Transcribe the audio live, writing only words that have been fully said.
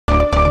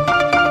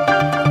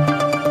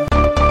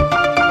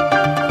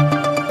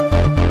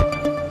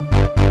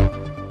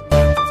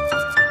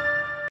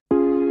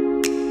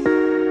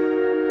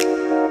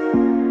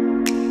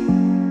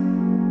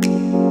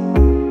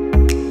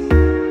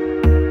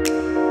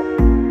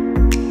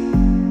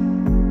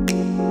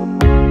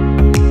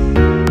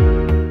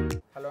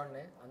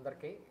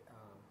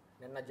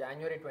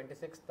January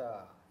 26th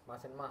మా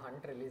cinema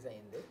hunt release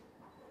అయింది.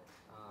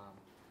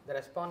 The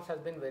response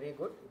Hess been very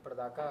good.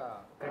 ఇప్పటిదాకా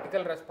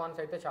critical response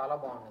అయితే చాలా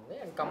బాగుంటుంది.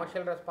 అండ్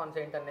కమర్షియల్ రెస్పాన్స్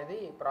ఏంటనేది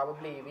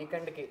ప్రాబబ్లీ ఈ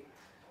వీకెండ్కి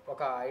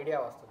ఒక ఐడియా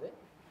వస్తుంది.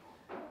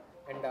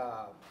 అండ్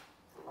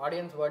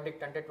ఆడియన్స్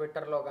వర్డిక్ట్ అంటే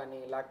ట్విట్టర్లో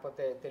కానీ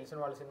లేకపోతే తెలిసిన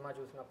వాళ్ళ సినిమా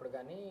చూసినప్పుడు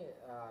కానీ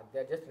they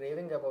are just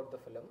raving about the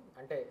film.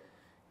 అంటే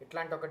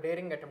ఇట్లాంటి ఒక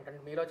డేరింగ్ అటెంప్ట్,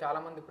 అంటే మీలో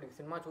చాలామంది ఇప్పుడు ఈ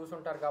సినిమా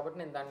చూసుంటారు కాబట్టి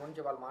నేను దాని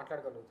గురించి వాళ్ళు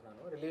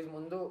మాట్లాడగలుగుతున్నాను. రిలీజ్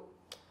ముందు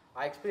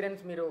ఆ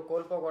ఎక్స్పీరియన్స్ మీరు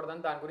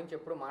కోల్పోకూడదని దాని గురించి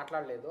ఎప్పుడు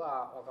మాట్లాడలేదు,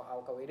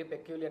 ఒక వెరీ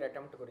పెక్యులియర్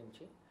అటెంప్ట్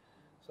గురించి.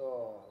 So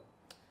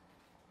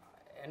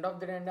end of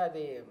the day అంటే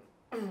అది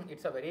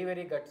it's a very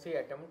very gutsy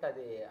attempt.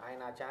 అది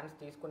ఆయన ఛాన్స్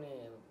తీసుకుని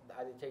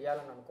అది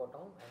చెయ్యాలని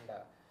అనుకోవటం. అండ్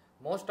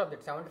మోస్ట్ ఆఫ్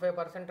దిట్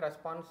 75%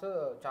 రెస్పాన్స్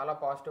చాలా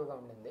పాజిటివ్గా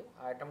ఉండింది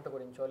ఆ అటెంప్ట్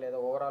గురించో లేదా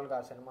ఓవరాల్గా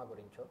ఆ సినిమా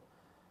గురించో.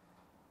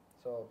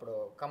 సో ఇప్పుడు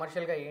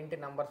కమర్షియల్గా ఏంటి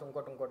నంబర్స్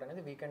ఇంకోటి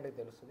అనేది వీకెండ్కి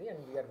తెలుస్తుంది.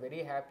 And we are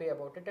very happy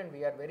about it and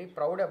we are very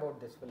proud about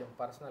this film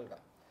పర్సనల్గా.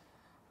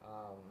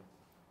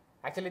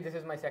 Actually this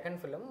is my second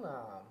film.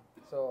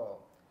 So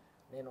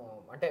నేను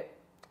అంటే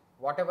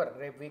వాట్ ఎవర్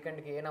రేపు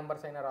వీకెండ్కి ఏ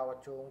నెంబర్స్ అయినా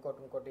రావచ్చు,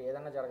 ఇంకోటి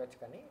ఏదైనా జరగచ్చు,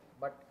 కానీ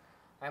but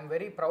I'm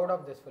very proud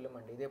of this film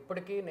అండి. ఇది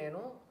ఎప్పటికీ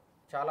నేను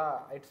చాలా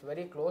it's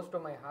very close to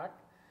my heart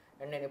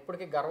and నేను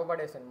ఎప్పటికీ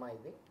గర్వపడే సినిమా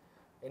ఇది.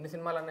 ఎన్ని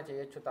సినిమాలన్నా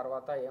చేయొచ్చు,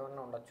 తర్వాత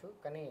ఏమన్నా ఉండొచ్చు,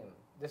 కానీ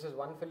this is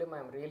one film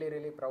I'm really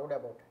really proud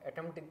about.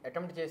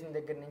 Attempt చేసిన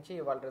దగ్గర నుంచి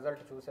వాళ్ళ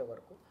రిజల్ట్ చూసే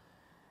వరకు.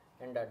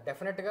 అండ్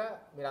డెఫినెట్గా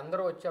మీరు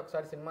అందరూ వచ్చి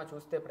ఒకసారి సినిమా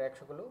చూస్తే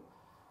ప్రేక్షకులు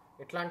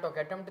ఇట్లాంటి ఒక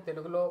అటెంప్ట్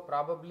తెలుగులో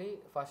probably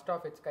first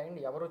of it's kind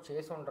ఎవరు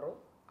చేసి ఉండరు.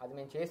 అది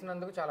మేము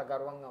చేసినందుకు చాలా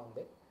గర్వంగా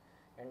ఉంది.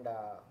 And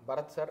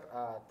Bharat sir,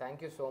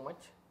 thank you so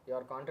much.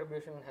 Your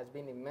contribution has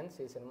been immense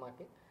ఈ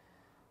సినిమాకి.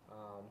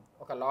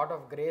 ఒక లాట్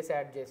ఆఫ్ గ్రేస్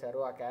యాడ్ చేశారు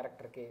ఆ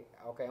క్యారెక్టర్కి,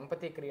 ఒక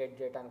ఎంపతి క్రియేట్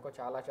చేయడానికో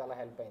చాలా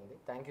హెల్ప్ అయింది.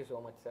 Thank you so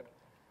much sir.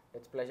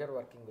 It's pleasure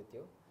working with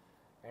you.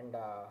 And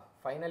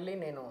finally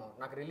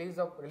నాకు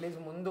రిలీజ్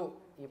ముందు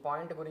ఈ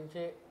పాయింట్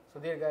గురించి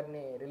సుధీర్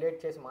గారిని రిలేట్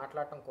చేసి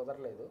మాట్లాడటం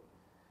కుదరలేదు.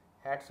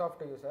 Hats off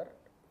to you sir.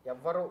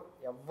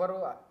 ఎవ్వరు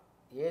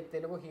ఏ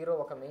తెలుగు హీరో,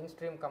 ఒక మెయిన్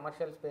స్ట్రీమ్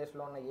కమర్షియల్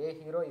స్పేస్లో ఉన్న ఏ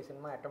హీరో ఈ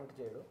సినిమా అటెంప్ట్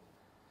చేయడు.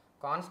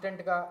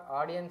 కాన్స్టెంట్గా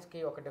ఆడియన్స్కి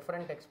ఒక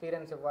డిఫరెంట్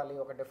ఎక్స్పీరియన్స్ ఇవ్వాలి,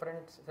 ఒక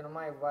డిఫరెంట్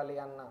సినిమా ఇవ్వాలి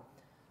అన్న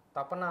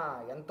తపన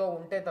ఎంతో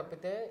ఉంటే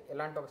తప్పితే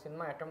ఇలాంటి ఒక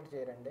సినిమా అటెంప్ట్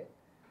చేయరండి.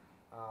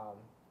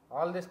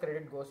 All this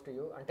credit goes to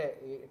you. అంటే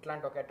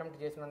ఇట్లాంటి ఒక అటెంప్ట్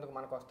చేసినందుకు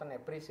మనకు వస్తున్న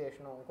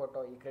అప్రిసియేషన్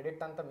ఇంకోటో, ఈ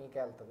క్రెడిట్ అంతా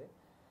మీకే వెళ్తుంది.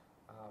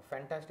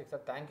 Fantastic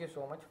sir. Thank you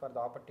so much for the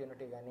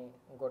opportunity కానీ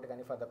ఇంకోటి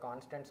కానీ, ఫర్ ద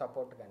కాన్స్టెంట్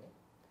సపోర్ట్ కానీ.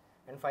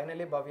 And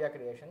finally Bhavya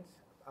creations.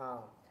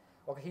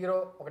 ఒక హీరో,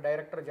 ఒక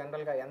డైరెక్టర్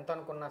జనరల్గా ఎంత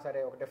అనుకున్నా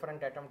సరే ఒక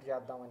డిఫరెంట్ అటెంప్ట్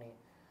చేద్దామని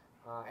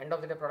end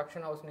of the day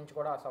production house నుంచి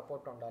కూడా ఆ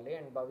సపోర్ట్ ఉండాలి.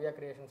 అండ్ భవ్య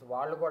క్రియేషన్స్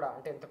వాళ్ళు కూడా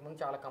అంటే ఇంతకుముందు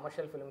చాలా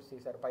కమర్షియల్ ఫిల్మ్స్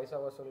తీశారు. పైసా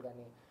వసూలు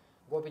కానీ,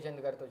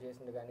 గోపిచంద్ గారితో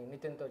చేసింది కానీ,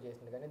 నితిన్తో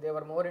చేసింది కానీ,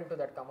 దేవర్ more in to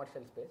that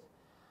commercial space.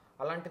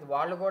 అలాంటిది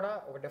వాళ్ళు కూడా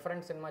ఒక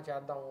డిఫరెంట్ సినిమా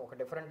చేద్దాము, ఒక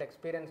డిఫరెంట్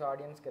ఎక్స్పీరియన్స్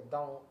ఆడియన్స్కి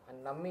ఇద్దాము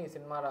అని నమ్మి ఈ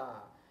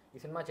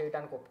సినిమా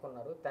చేయడానికి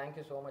ఒప్పుకున్నారు. Thank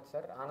you so much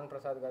sir. Anand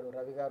Prasad గారు,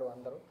 రవి గారు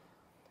అందరూ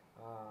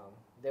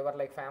దేవర్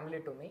like family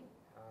to me.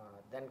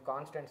 Then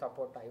constant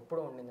support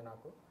ఎప్పుడూ ఉండింది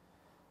నాకు.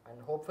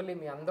 అండ్ హోప్ఫుల్లీ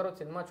మీ అందరూ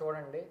సినిమా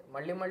చూడండి.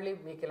 మళ్ళీ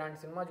మీకు ఇలాంటి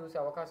సినిమా చూసే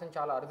అవకాశం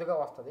చాలా అరుదుగా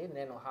వస్తుంది.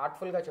 నేను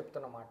హార్ట్ఫుల్గా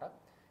చెప్తున్నమాట.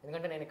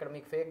 ఎందుకంటే నేను ఇక్కడ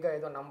మీకు ఫేక్గా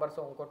ఏదో నంబర్స్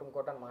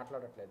ఇంకోటి అని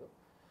మాట్లాడట్లేదు.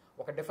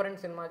 ఒక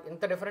డిఫరెంట్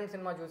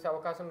సినిమా చూసే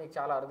అవకాశం మీకు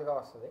చాలా అరుదుగా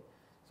వస్తుంది.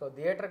 సో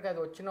థియేటర్కి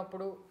అది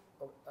వచ్చినప్పుడు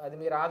అది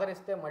మీరు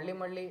ఆదరిస్తే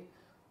మళ్ళీ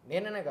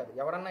నేననే కాదు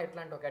ఎవరన్నా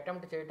ఇట్లాంటి ఒక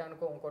అటెంప్ట్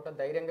చేయడానికో ఇంకోటో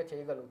ధైర్యంగా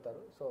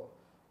చేయగలుగుతారు. So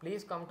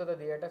please come to the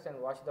theatres and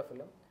watch the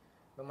film.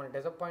 మిమ్మల్ని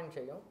డిసప్పాయింట్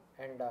చేయం.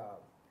 And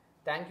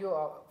thank you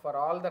for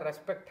all the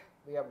respect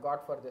we have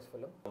got for this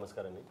film.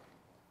 Namaskaram.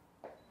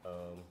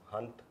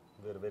 Hunt,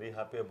 we are very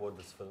happy about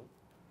this film.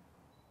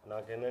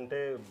 నాకేంటంటే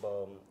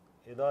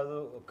ఏదో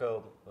ఒక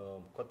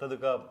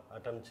కొత్తదిగా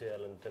attempt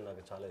చేయాలంటే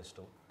నాకు చాలా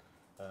ఇష్టం.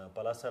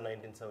 పలాసా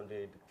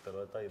 1978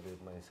 తర్వాత ఇది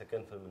my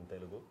second film in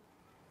Telugu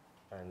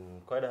and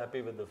quite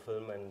happy with the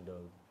film. And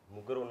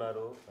ముగ్గురు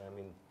ఉన్నారు, I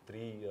mean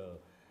 3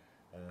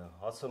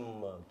 awesome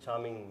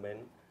charming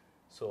men.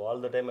 So all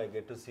the time I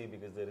get to see,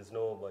 because there is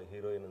no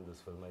heroine in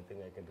this film. I think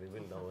I can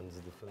reveal now once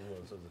the film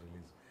also is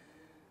released.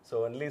 So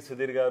only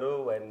Sudheer Garu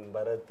and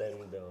Bharath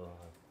and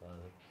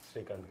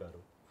Srikanth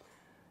Garu.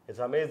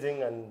 It's amazing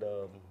and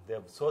they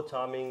are so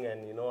charming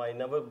and I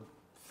never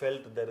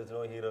felt there is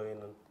no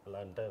heroine.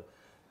 Alanta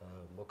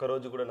oka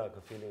roju kuda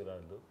naaku feeling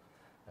raadu.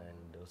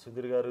 And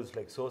Sudheer Garu is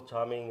like so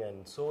charming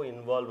and so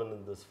involved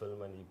in this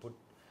film and he put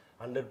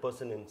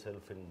 100%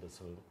 himself in this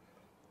film.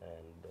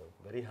 And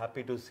very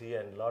happy to see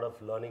and lot of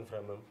learning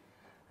from him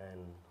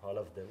and all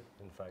of them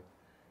in fact.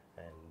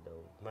 And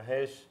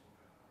Mahesh,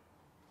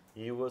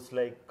 he was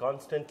like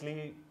constantly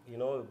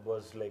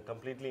was like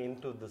completely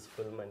into this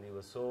film and he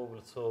was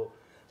so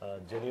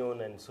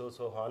genuine and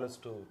so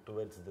honest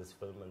towards this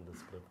film and the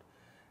script.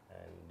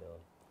 And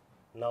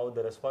now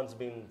the response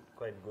been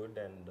quite good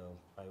and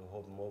I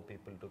hope more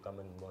people to come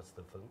and watch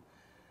the film.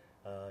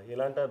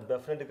 ఇలాంటి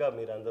డెఫినెట్గా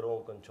మీరు అందరూ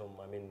కొంచెం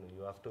I mean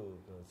you have to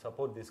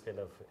support this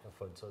kind of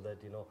effort so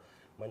that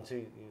మంచి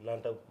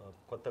ఇలాంటి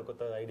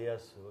కొత్త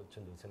ideas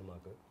వచ్చింది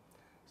సినిమాకు.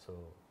 So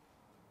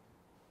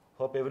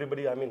hope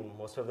everybody, I mean,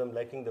 most of them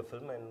liking the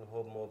film, and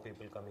hope more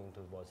people coming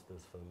to watch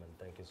this film, and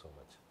thank you so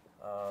much.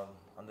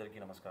 అందరికీ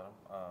నమస్కారం.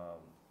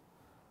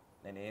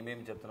 నేను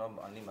ఏమేమి చెప్తున్నాం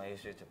అన్నీ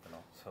మహేషే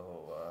చెప్తున్నాం. So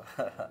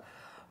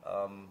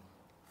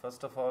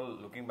first of all,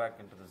 looking back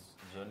in to this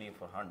journey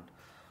for hunt,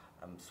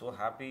 I'm so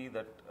happy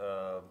that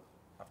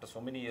after so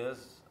many years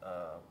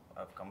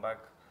I've come back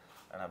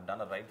and I've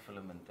done a right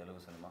film in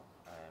Telugu cinema,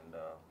 and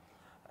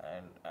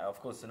of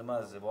course cinema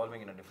is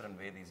evolving in a different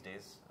way these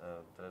days.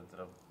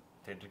 There are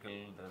theatrical,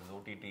 there's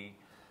OTT,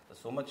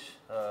 there's so much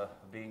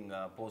being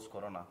post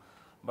corona,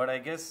 but I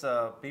guess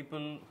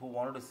people who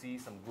wanted to see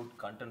some good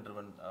content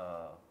driven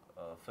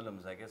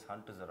films, I guess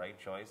Hunt is the right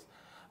choice.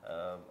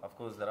 Of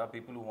course there are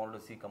people who wanted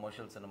to see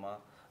commercial cinema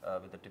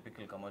with a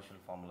typical commercial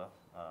formula,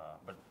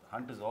 but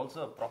Hunt is also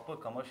a proper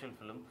commercial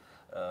film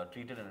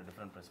treated in a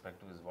different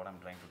perspective, is what I'm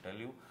trying to tell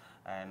you.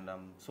 And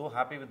I'm so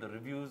happy with the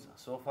reviews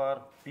so far.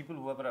 People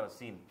whoever I've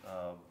seen,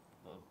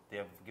 they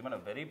have given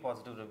a very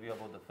positive review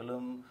about the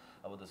film,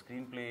 about the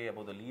screenplay,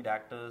 about the lead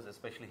actors,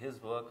 especially his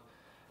work,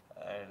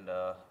 and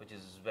which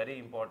is very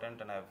important.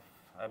 And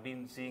I've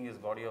been seeing his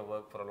body of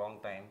work for a long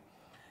time.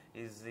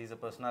 He's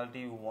a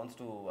personality who wants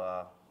to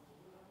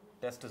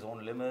test his own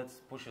limits,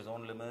 push his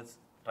own limits,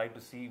 try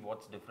to see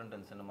what's different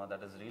in cinema.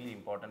 That is really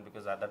important,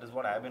 because that is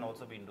what I've been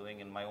also been doing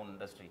in my own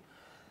industry.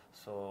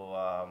 So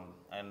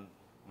and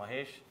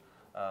Mahesh,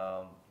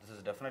 this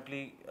is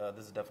definitely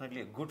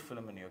a good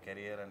film in your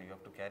career, and you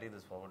have to carry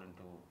this forward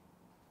into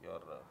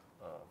your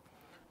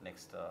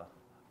next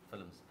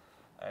films.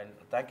 And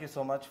thank you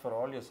so much for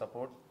all your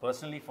support.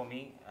 Personally, for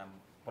me, I'm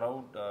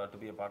proud to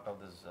be a part of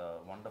this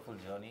wonderful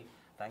journey.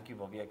 Thank you,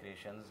 Bhavya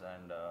Creations,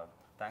 and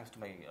thanks to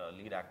my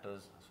lead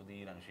actors,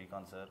 Sudheer and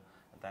Srikanth sir,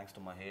 and thanks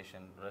to Mahesh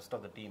and the rest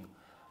of the team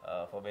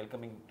for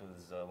welcoming to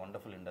this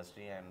wonderful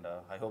industry. And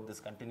I hope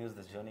this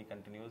journey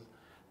continues.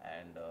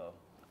 And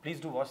please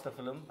do watch the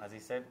film. As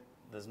he said,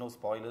 there's no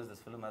spoilers.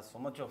 This film has so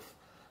much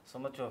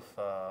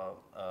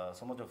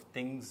of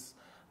things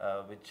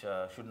which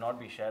should not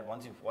be shared.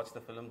 Once you've watched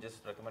the film, just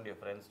recommend your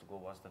friends to go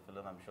watch the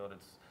film. I'm sure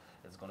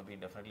it's going to be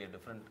definitely a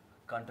different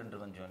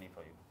content-driven journey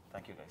for you.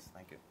 Thank you, guys.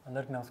 Thank you.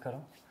 అందరికీ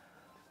నమస్కారం.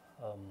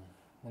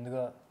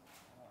 ముందుగా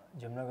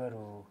జమున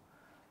గారు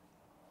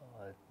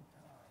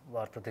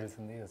వార్త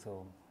తెలిసింది. So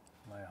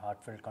my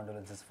heart felt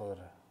condolences for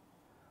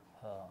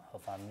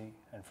her family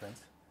and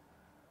friends.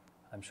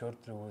 I'm sure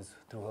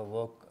through her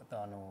work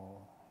తాను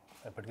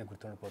ఎప్పటికీ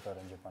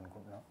గుర్తుండిపోతారని చెప్పి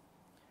అనుకుంటున్నాను.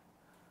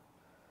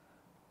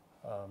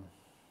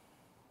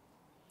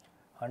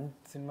 హంట్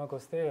సినిమాకి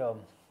వస్తే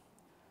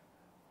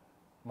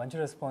మంచి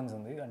రెస్పాన్స్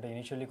ఉంది. అంటే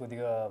ఇనిషియల్లీ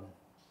కొద్దిగా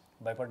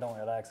భయపడ్డాం,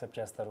 ఎలా యాక్సెప్ట్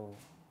చేస్తారు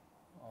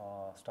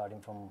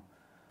స్టార్టింగ్ ఫ్రమ్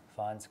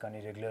ఫ్యాన్స్ కానీ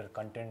రెగ్యులర్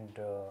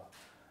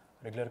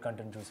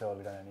కంటెంట్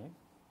చూసేవాళ్ళు కానీ.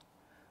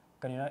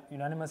 కానీ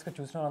యునానిమస్గా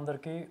చూసిన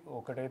వాళ్ళందరికీ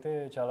ఒకటైతే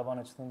చాలా బాగా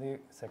నచ్చుతుంది.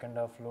 సెకండ్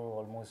హాఫ్లో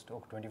ఆల్మోస్ట్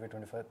ఒక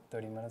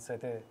 25-30 minutes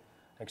అయితే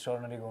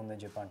ఎక్స్ట్రాడినరీగా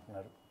ఉందని చెప్పి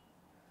అంటున్నారు.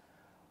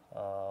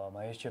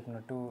 మహేష్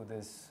చెప్పినట్టు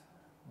దిస్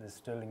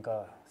స్టిల్ ఇంకా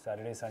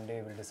Saturday Sunday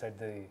will decide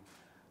the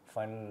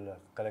final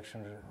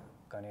collection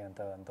కానీ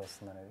ఎంత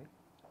వస్తుంది అనేది.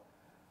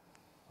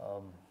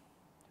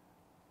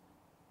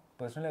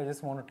 Personally, I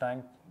just want to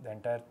thank the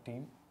entire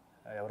team.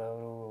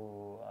 ఎవరెవరు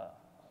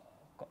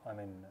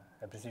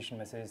అప్రిసియేషన్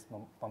మెసేజ్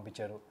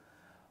పంపించారు,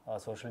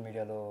 సోషల్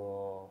మీడియాలో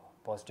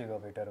పాజిటివ్గా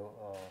పెట్టారు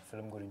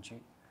ఫిల్మ్ గురించి.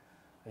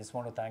 I just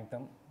want to thank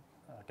them,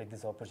 take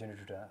this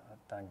opportunity to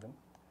thank them.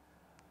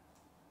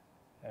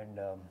 And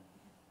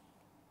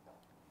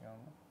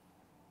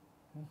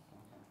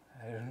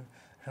I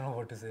don't know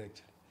what to say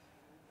actually.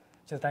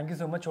 So thank you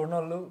so much.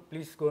 Chodnallu,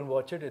 please go and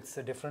watch it. It's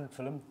a different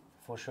film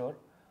for sure.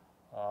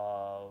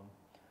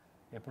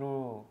 ఎప్పుడు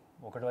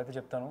ఒకటైతే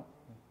చెప్తాను,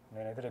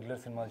 నేనైతే regular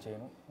సినిమాలు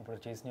చేయను. ఇప్పుడు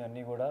చేసినవి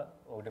అన్నీ కూడా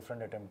ఒక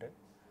different అటెంప్టే.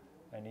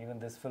 And even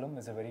this film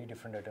is a very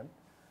different attempt.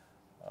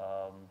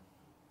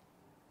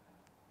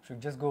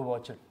 Should just go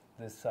watch it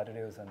this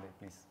Saturday or Sunday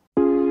please.